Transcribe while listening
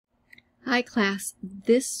Hi class,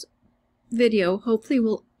 this video hopefully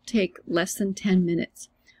will take less than 10 minutes.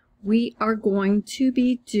 We are going to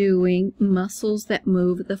be doing muscles that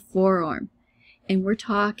move the forearm, and we're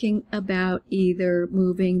talking about either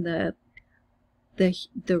moving the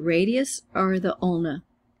radius or the ulna.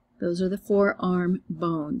 Those are the forearm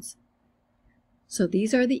bones. So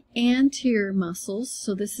these are the anterior muscles.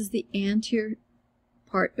 So this is the anterior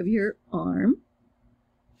part of your arm.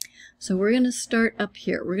 So we're going to start up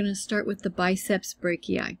here. We're going to start with the biceps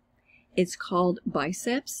brachii. It's called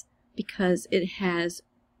biceps because it has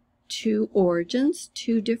two origins,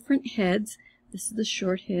 two different heads. This is the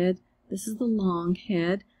short head. This is the long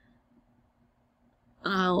head.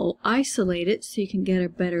 I'll isolate it so you can get a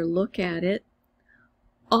better look at it.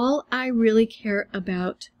 All I really care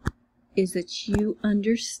about is that you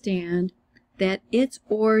understand that its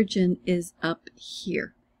origin is up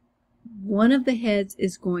here. One of the heads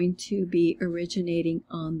is going to be originating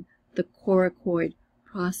on the coracoid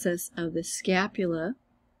process of the scapula.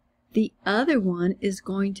 The other one is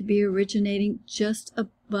going to be originating just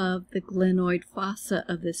above the glenoid fossa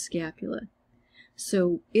of the scapula.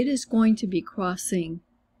 So it is going to be crossing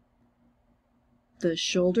the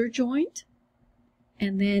shoulder joint,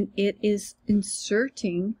 and then it is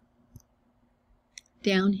inserting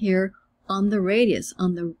down here on the radius,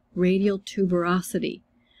 on the radial tuberosity.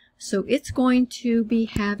 So it's going to be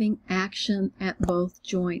having action at both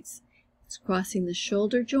joints. It's crossing the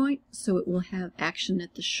shoulder joint, so it will have action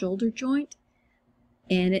at the shoulder joint,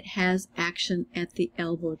 and it has action at the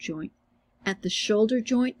elbow joint. At the shoulder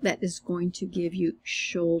joint, that is going to give you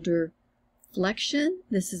shoulder flexion.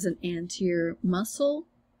 This is an anterior muscle.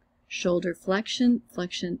 Shoulder flexion.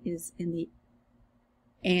 Flexion is in the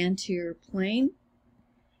anterior plane.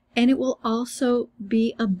 And it will also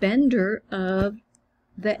be a bender of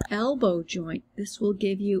the elbow joint. This will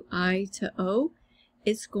give you I to O.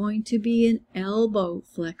 It's going to be an elbow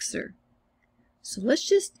flexor. So let's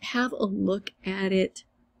just have a look at it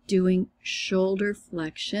doing shoulder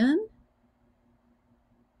flexion.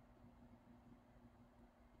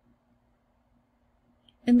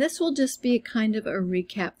 And this will just be kind of a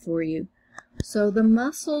recap for you. So the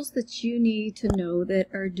muscles that you need to know that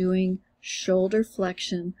are doing shoulder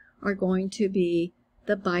flexion are going to be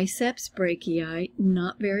the biceps brachii,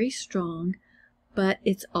 not very strong, but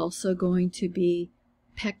it's also going to be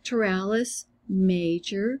pectoralis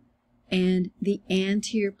major and the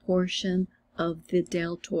anterior portion of the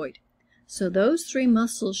deltoid. So those three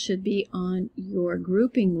muscles should be on your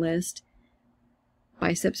grouping list: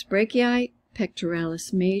 biceps brachii,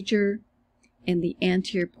 pectoralis major, and the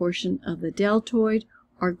anterior portion of the deltoid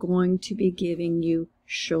are going to be giving you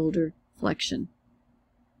shoulder flexion.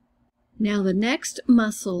 Now the next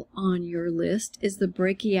muscle on your list is the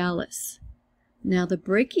brachialis. Now the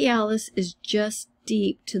brachialis is just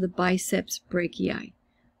deep to the biceps brachii.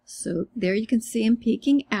 So there you can see him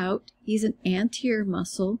peeking out. He's an anterior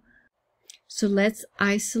muscle. So let's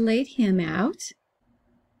isolate him out.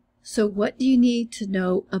 So what do you need to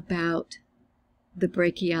know about the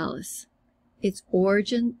brachialis? Its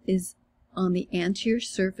origin is on the anterior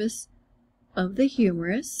surface of the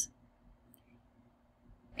humerus,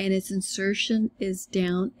 and its insertion is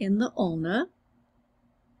down in the ulna.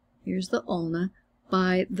 Here's the ulna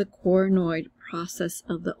by the coronoid process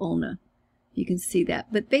of the ulna. You can see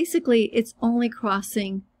that. But basically, it's only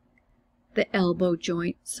crossing the elbow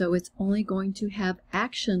joint, so it's only going to have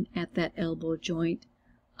action at that elbow joint.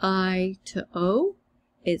 I to O,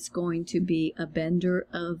 it's going to be a bender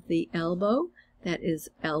of the elbow. That is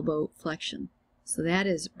elbow flexion. So that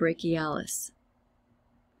is brachialis.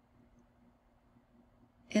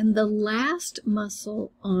 And the last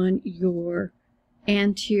muscle on your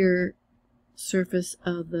anterior surface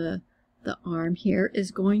of the arm here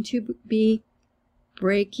is going to be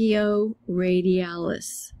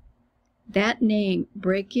brachioradialis. That name,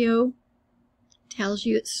 brachio, tells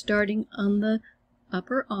you it's starting on the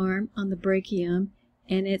upper arm, on the brachium,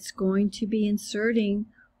 and it's going to be inserting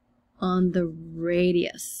on the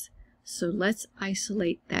radius. So let's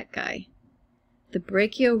isolate that guy. The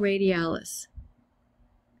brachioradialis.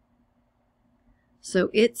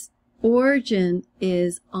 So its origin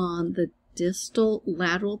is on the distal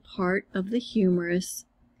lateral part of the humerus,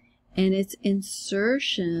 and its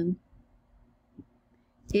insertion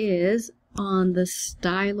is on the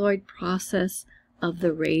styloid process of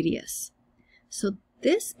the radius. So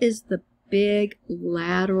this is the big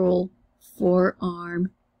lateral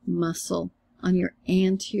forearm muscle on your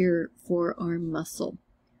anterior forearm muscle,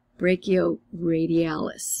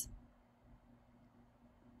 brachioradialis.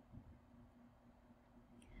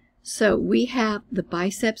 So we have the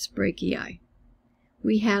biceps brachii,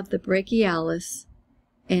 we have the brachialis,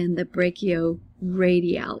 and the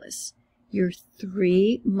brachioradialis. Your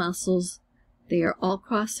three muscles, they are all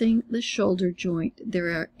crossing the shoulder joint.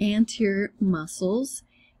 There are anterior muscles,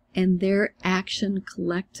 and their action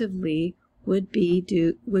collectively would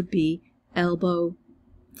be elbow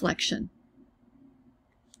flexion.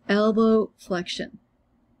 Elbow flexion.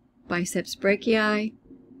 Biceps brachii,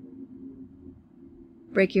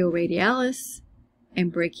 brachioradialis,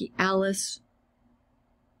 and brachialis.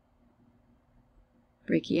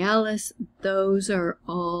 Brachialis, those are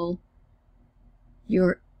all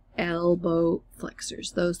your elbow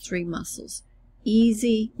flexors, those three muscles.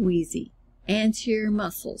 Easy wheezy. Anterior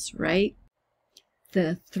muscles, right?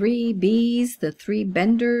 The three B's, the three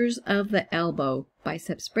benders of the elbow.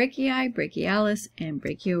 Biceps brachii, brachialis, and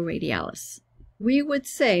brachioradialis. We would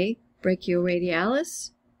say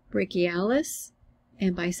brachioradialis, brachialis,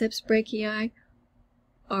 and biceps brachii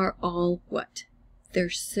are all what? They're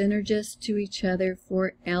synergist to each other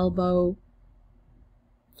for elbow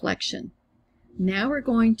flexion. Now we're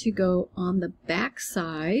going to go on the back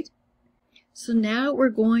side. So now we're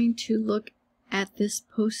going to look at this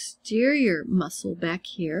posterior muscle back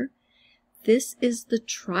here. This is the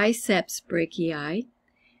triceps brachii.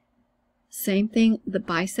 Same thing, the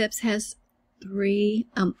biceps has three.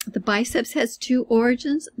 The biceps has two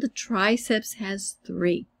origins. The triceps has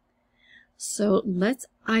three. So let's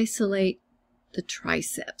isolate the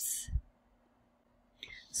triceps.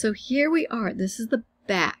 So here we are. This is the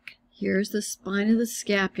back. Here's the spine of the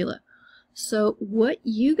scapula. So what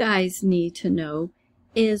you guys need to know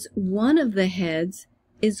is one of the heads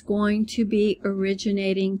is going to be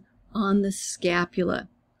originating on the scapula,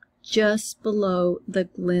 just below the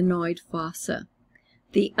glenoid fossa.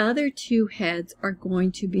 The other two heads are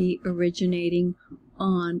going to be originating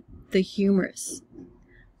on the humerus.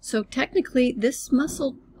 So technically, this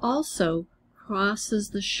muscle also crosses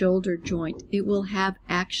the shoulder joint. It will have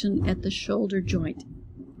action at the shoulder joint.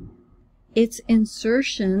 Its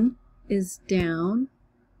insertion is down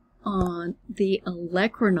on the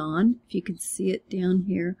olecranon, if you can see it down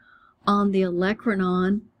here, on the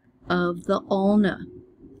olecranon of the ulna.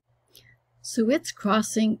 So it's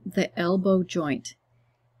crossing the elbow joint.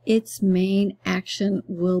 Its main action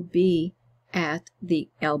will be at the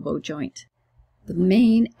elbow joint. The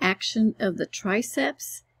main action of the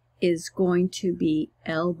triceps is going to be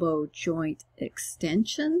elbow joint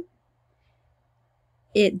extension.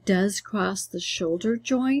 It does cross the shoulder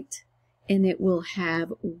joint, and it will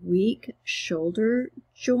have weak shoulder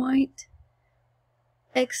joint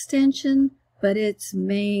extension, but its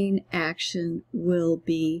main action will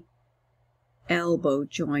be elbow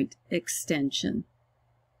joint extension.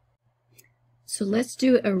 So let's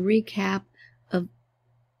do a recap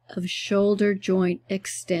of shoulder joint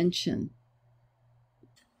extension.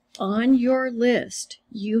 On your list,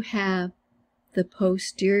 you have the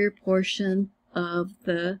posterior portion of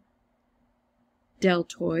the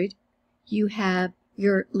deltoid. You have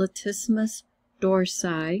your latissimus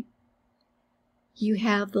dorsi. You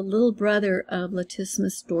have the little brother of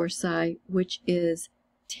latissimus dorsi, which is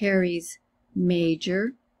teres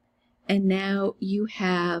major. And now you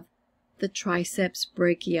have the triceps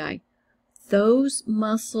brachii. Those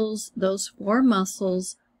muscles, those four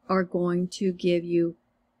muscles, are going to give you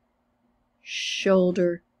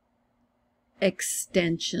shoulder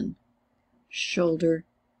extension. Shoulder,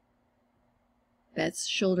 that's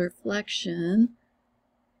shoulder flexion.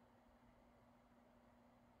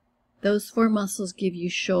 Those four muscles give you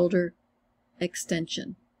shoulder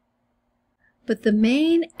extension. But the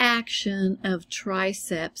main action of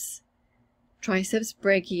triceps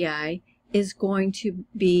brachii, is going to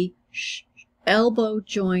be elbow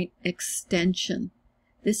joint extension.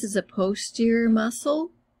 This is a posterior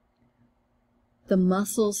muscle. The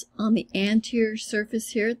muscles on the anterior surface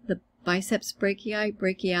here, the biceps brachii,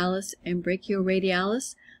 brachialis, and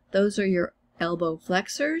brachioradialis, those are your elbow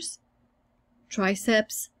flexors.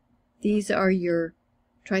 Triceps, these are your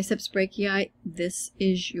triceps brachii. This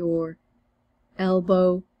is your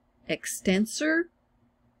elbow extensor.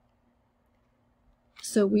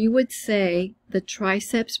 So we would say the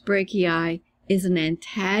triceps brachii is an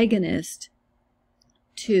antagonist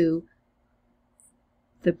to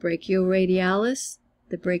the brachioradialis,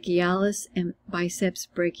 the brachialis, and biceps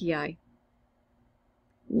brachii.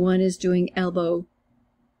 One is doing elbow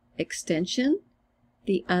extension.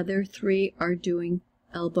 The other three are doing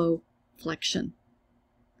elbow flexion.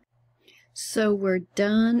 So we're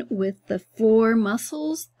done with the four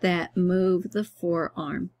muscles that move the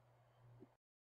forearm.